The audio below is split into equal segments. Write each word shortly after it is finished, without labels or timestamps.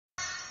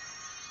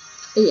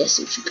Yes,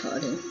 it's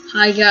recording.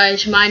 Hi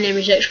guys, my name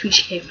is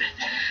XP Gamer,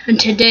 and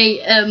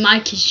today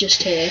Mike is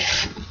just here.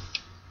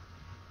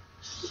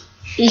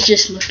 He's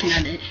just looking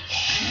at it.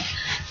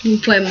 I'm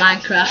playing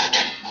Minecraft.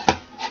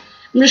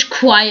 I'm just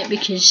quiet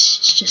because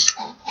it's just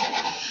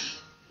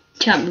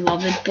can't be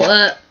bothered.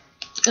 But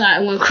right,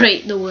 I'm gonna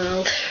create the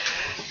world.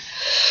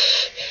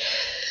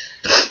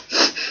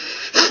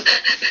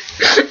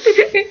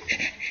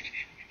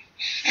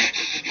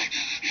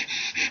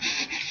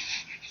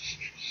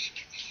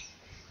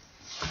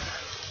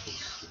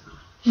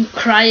 I'm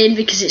crying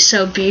because it's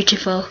so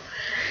beautiful.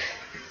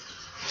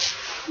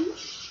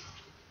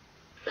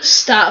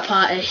 Start a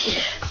party.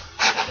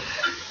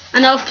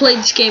 I know I've played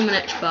this game on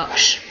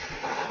Xbox,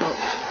 but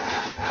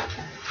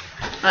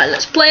alright,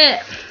 let's play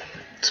it.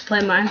 Let's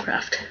play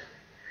Minecraft.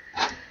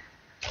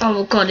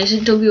 Oh god, is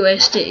it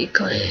WSD?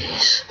 God, it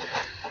is.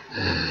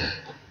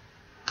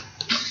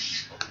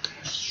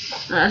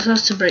 Alright, so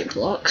that's to break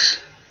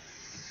blocks.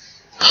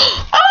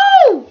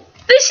 Oh!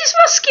 This is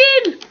my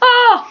skin!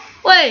 Oh!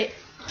 Wait.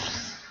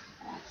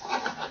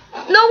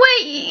 No,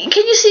 wait,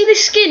 can you see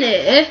this skin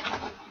here?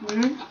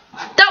 Mm-hmm.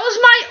 That was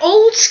my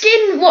old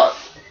skin. What?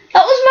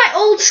 That was my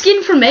old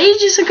skin from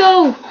ages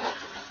ago.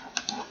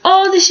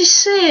 Oh, this is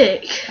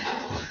sick.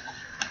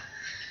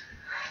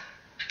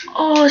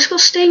 Oh, it's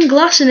got stained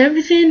glass and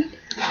everything.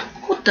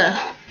 What the?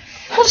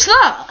 What's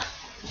that?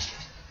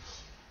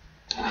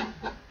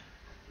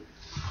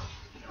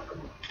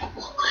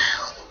 What the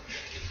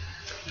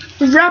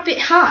hell? Rabbit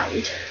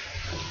hide?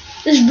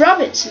 There's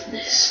rabbits in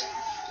this.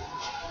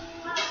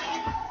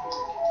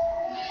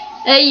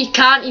 Hey, you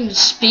can't even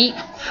speak.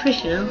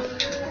 Freaking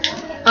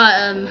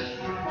hell.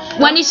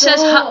 When he says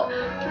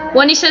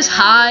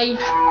hi,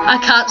 I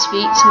can't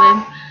speak to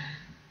him.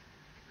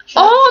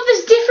 Oh,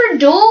 there's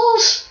different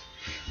doors.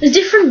 There's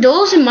different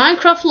doors in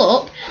Minecraft.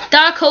 Look,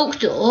 dark oak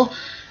door,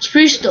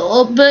 spruce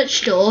door,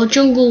 birch door,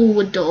 jungle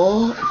wood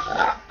door.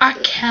 I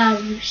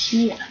can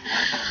see.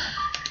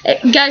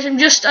 Guys,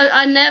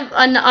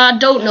 I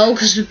don't know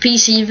because the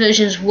PC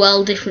version is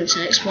well different to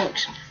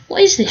Xbox.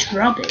 What is this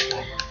rabbit?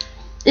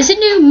 Is it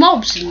new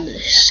mobs in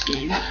this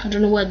game? I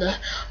don't know whether.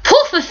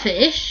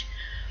 Pufferfish,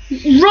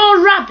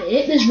 raw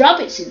rabbit. There's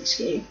rabbits in this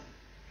game,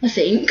 I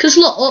think. Because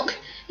look,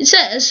 it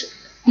says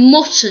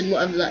mutton,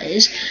 whatever that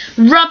is,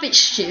 rabbit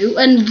stew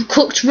and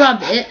cooked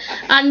rabbit,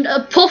 and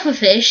a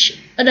pufferfish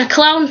and a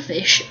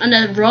clownfish and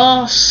a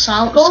raw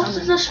salt. Go to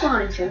the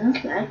spawning thing,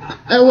 okay?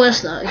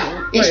 Where's that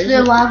again? It's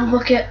the lava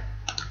bucket.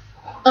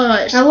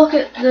 Alright. Now look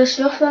at the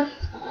stuff then.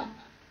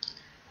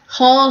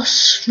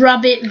 Horse,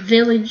 rabbit,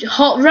 village,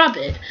 hot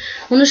rabbit.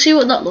 I want to see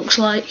what that looks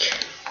like.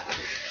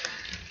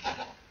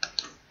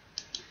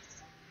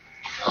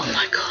 Oh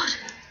my god.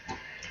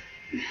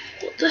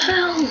 What the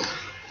hell?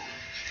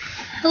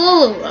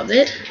 Hello, little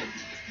rabbit.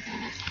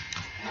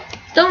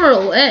 Don't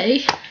run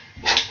away.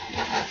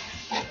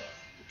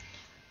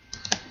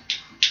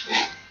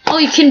 Oh,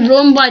 you can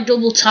run by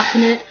double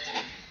tapping it.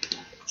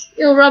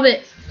 Yo,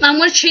 rabbit. I'm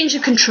going to change the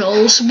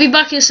controls. Be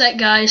back in a sec,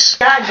 guys.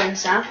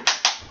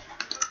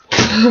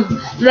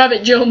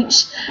 Rabbit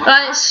jumps.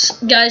 Right,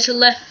 guys,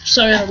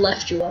 I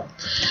left you up.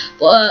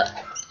 But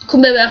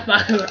come here,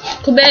 back.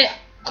 Come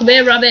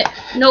here, rabbit.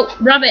 No,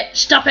 rabbit,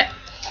 stop it.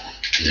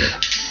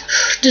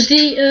 Does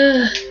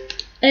the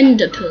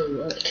ender pill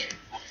work?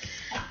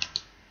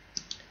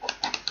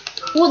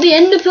 Well, the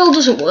ender pill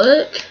doesn't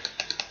work.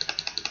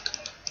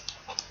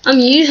 I'm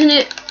using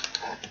it.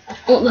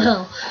 What the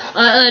hell?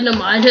 Never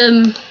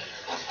mind.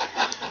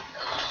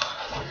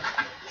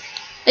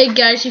 Hey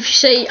guys, if you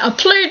say I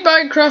played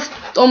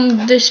Minecraft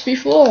on this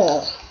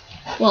before,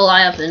 well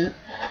I haven't.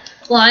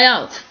 Well I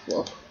have.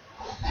 Well,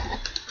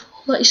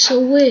 that is so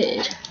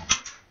weird.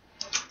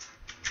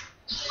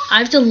 I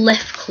have to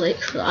left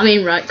click. I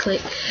mean right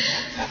click.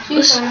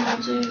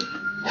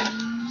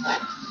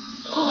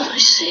 Oh,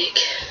 that's sick.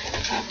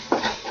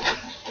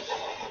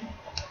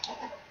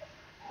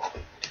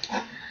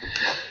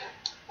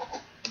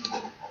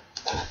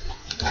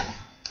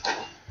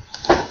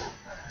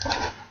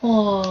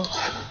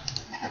 Oh.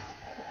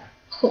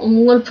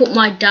 I'm going to put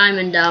my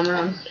diamond armor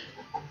on.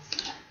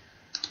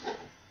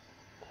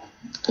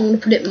 I'm going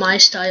to put it my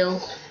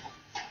style.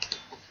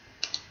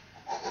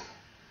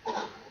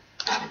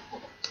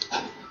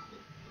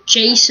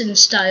 Jason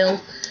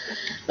style.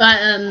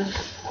 Right,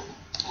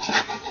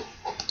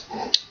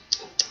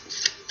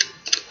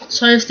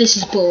 sorry if this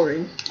is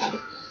boring.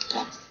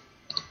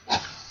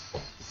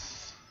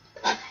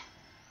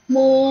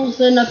 More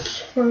than a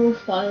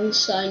profile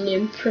sign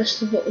in, press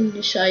the button to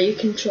decide your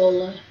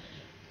controller.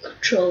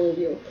 Control of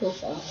your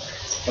profile.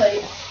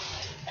 Wait.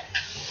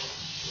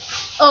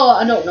 Oh,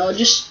 I don't know.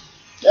 Just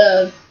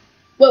wait.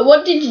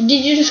 What did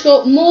you just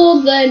go?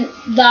 More than?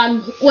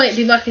 Wait,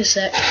 be back in a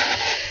sec.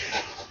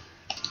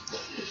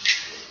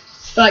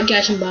 Right,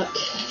 guys, I'm back.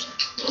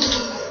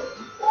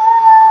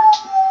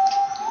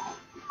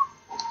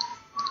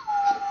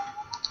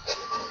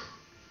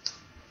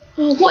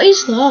 Oh, what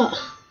is that?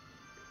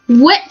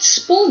 Wet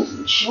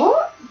sponge.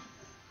 What?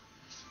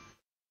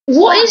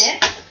 What is?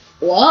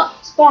 What?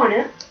 Spawn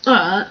it.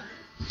 Alright.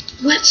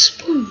 Wet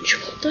sponge.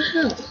 What What the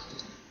hell?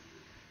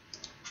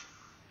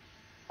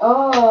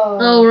 Oh.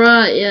 Oh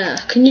right, yeah.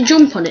 Can you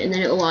jump on it and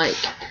then it'll like?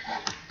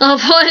 Oh, I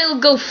thought it'll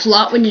go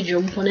flat when you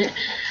jump on it.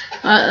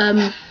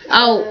 I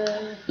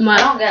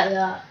don't get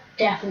that.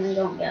 Definitely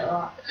don't get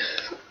that.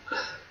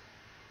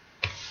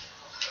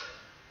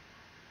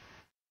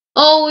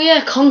 Oh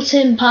yeah,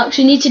 content packs.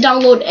 You need to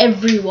download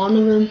every one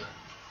of them.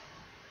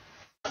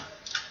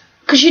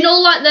 Cause you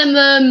know, like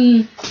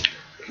them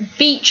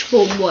beach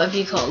bum, whatever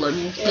you call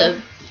them.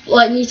 Yeah.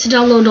 Like, need to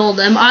download all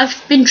them.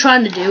 I've been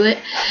trying to do it.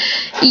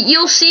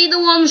 You'll see the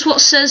ones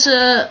what says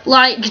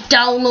like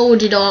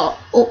downloaded or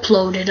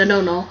uploaded. I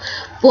don't know.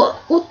 But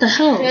what the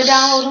hell? Should I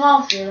download them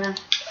all for you then?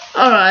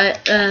 All right.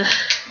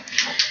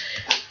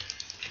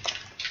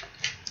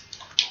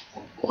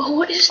 Well,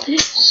 what is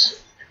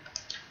this?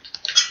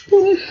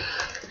 I'm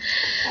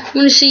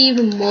gonna see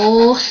even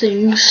more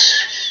things.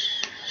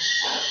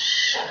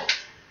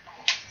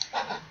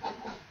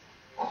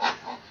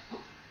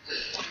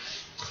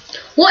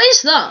 What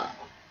is that?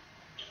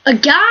 A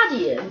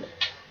guardian?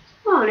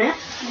 On it.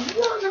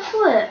 What the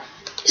flip?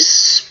 It's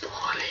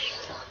spawning.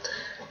 What the...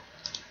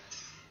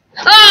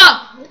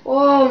 Ah!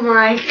 Oh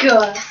my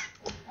god.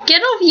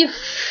 Get off your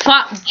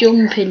fat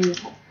jumping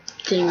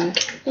thing.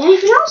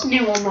 Anything else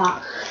new on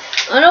that?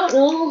 I don't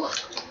know.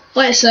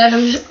 Wait a sec.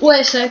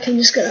 I'm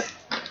just gonna.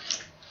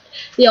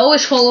 They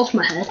always fall off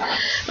my head.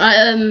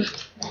 Right.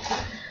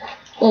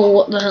 Oh,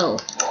 what the hell?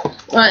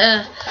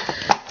 Right.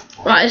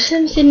 Right. Is there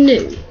anything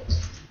new?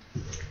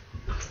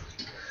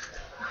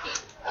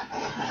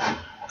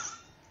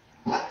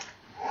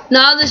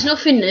 Nah, there's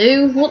nothing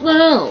new. What the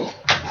hell?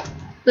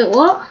 Wait,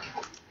 what?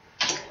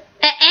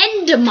 An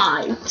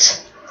endermite.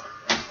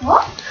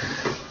 What?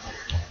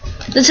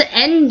 There's an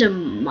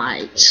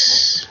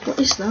endermite. What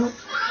is that?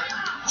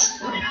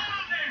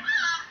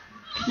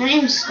 Not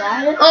even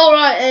started. Oh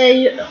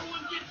right,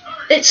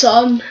 it's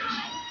on.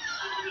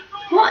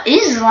 What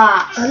is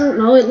that? I don't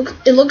know.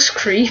 It looks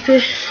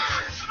creepy.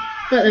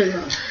 Right, there we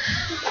go.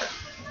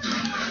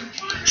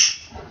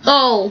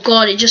 Oh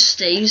god, it just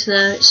stays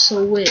there. It's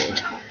so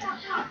weird.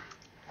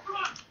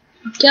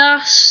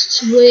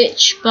 Ghast,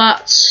 witch,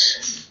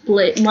 bats,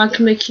 split,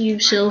 magma cube,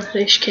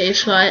 silverfish, cave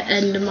spider,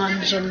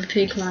 enderman, zombie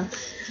pigman,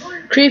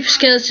 creeper,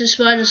 skeleton,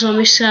 spider,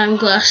 zombie, slime,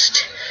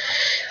 glass,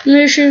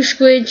 mushroom,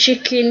 squid,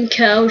 chicken,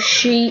 cow,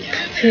 sheep,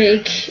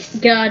 pig,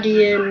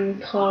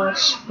 guardian,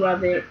 horse,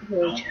 rabbit,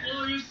 villager.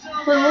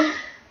 Wait,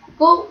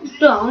 go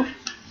down.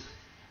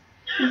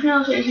 Anything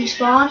else that you can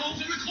spawn?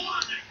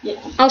 Yeah.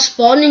 I'll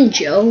spawn in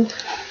Joe.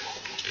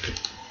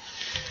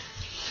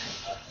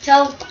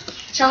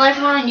 Tell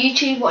everyone on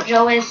YouTube what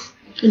Joe is.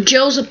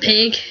 Joe's a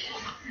pig.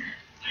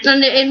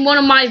 And in one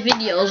of my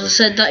videos I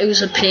said that he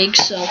was a pig,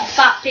 so...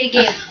 Fat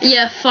piggy.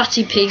 Yeah,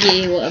 fatty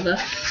piggy, whatever.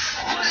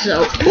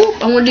 So,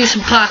 I'm gonna do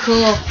some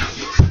parkour.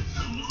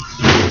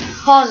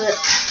 Pause it.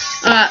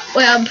 Alright,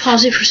 wait, I'll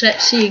pause it for a sec,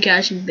 see you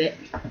guys in a bit.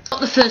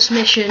 Not the first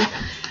mission.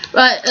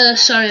 Right,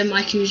 sorry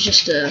Mikey was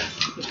just,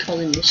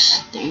 calling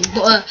this thing.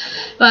 But,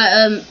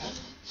 right,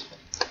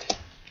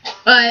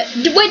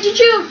 wait, did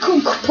you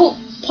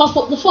pop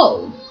up the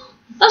phone?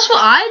 That's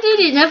what I did,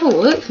 it never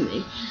worked for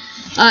me.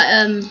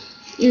 I'm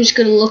just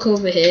gonna look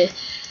over here.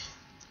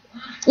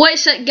 Wait a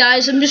sec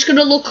guys, I'm just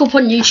gonna look up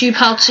on YouTube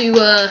how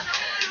to,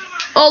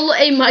 oh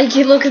hey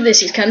Mikey, look at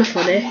this, it's kind of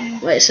funny.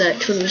 Wait a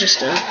sec, let me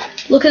just,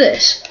 look at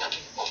this.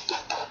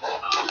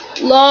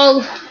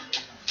 LOL.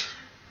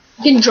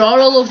 You can draw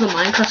all over the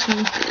Minecraft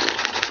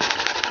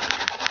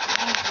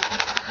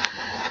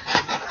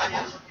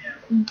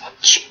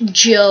one.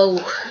 Joe.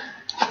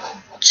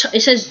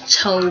 It says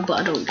toe, but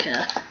I don't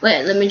care.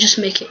 Wait, let me just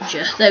make it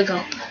Joe. There we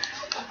go.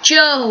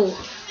 Joe!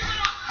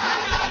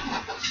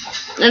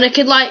 And I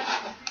could, like,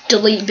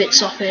 delete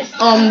bits off it.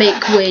 Or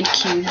make weird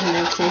cubes and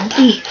everything.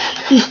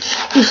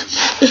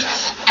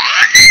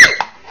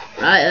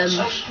 Right,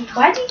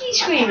 Why did you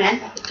screaming?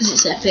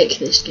 because it's epic,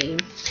 this game.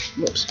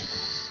 Whoops.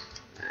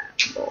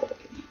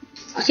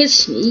 I can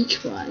sneak,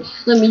 why?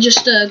 Let me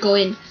just, go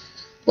in.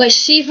 Wait,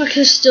 see if I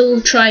can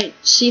still try,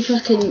 see if I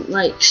can,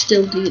 like,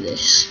 still do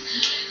this.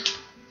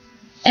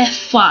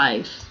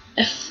 F5,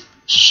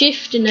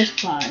 shift and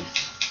F5,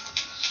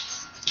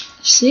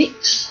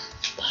 6,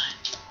 5.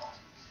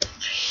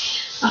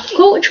 I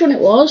forgot which one it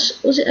was.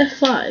 Was it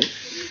F5?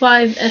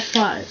 5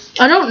 F5.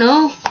 I don't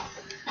know.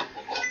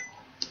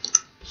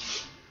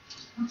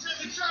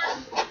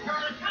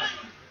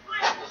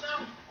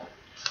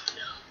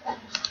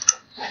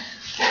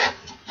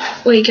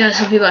 Wait guys,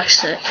 I'll be back a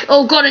sec.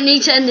 Oh god, I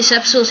need to end this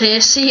episode here.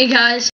 See you guys.